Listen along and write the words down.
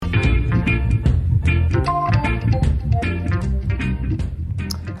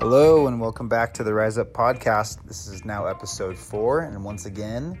Hello and welcome back to the Rise Up Podcast. This is now episode 4, and once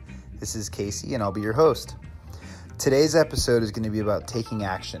again, this is Casey and I'll be your host. Today's episode is going to be about taking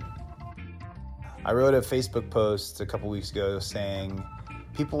action. I wrote a Facebook post a couple weeks ago saying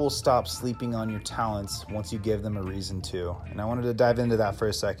people will stop sleeping on your talents once you give them a reason to. And I wanted to dive into that for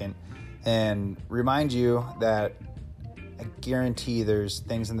a second and remind you that I guarantee there's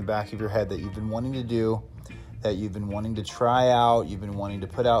things in the back of your head that you've been wanting to do, that you've been wanting to try out, you've been wanting to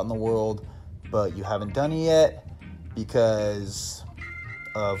put out in the world, but you haven't done it yet because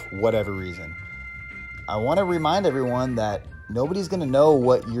of whatever reason. I want to remind everyone that nobody's going to know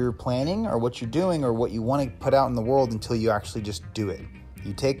what you're planning or what you're doing or what you want to put out in the world until you actually just do it.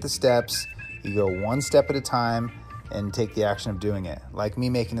 You take the steps, you go one step at a time and take the action of doing it. Like me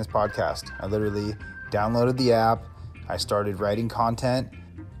making this podcast. I literally downloaded the app, I started writing content,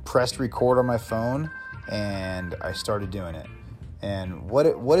 pressed record on my phone, and I started doing it. And what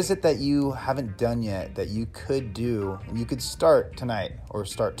is it that you haven't done yet that you could do and you could start tonight or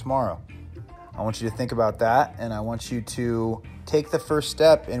start tomorrow? I want you to think about that, and I want you to take the first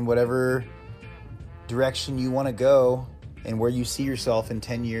step in whatever direction you want to go and where you see yourself in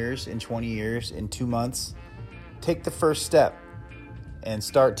 10 years, in 20 years, in 2 months. Take the first step and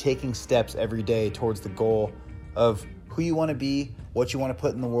start taking steps every day towards the goal of who you want to be, what you want to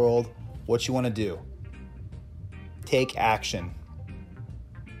put in the world, what you want to do. Take action.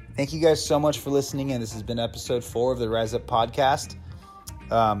 Thank you guys so much for listening, and this has been episode 4 of the Rise Up Podcast.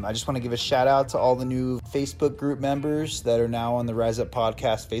 I just want to give a shout out to all the new Facebook group members that are now on the Rise Up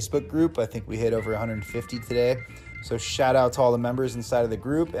Podcast Facebook group. I think we hit over 150 today. So shout out to all the members inside of the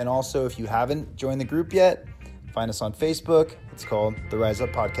group. And also, if you haven't joined the group yet, find us on Facebook. It's called the Rise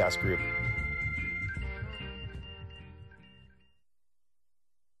Up Podcast Group.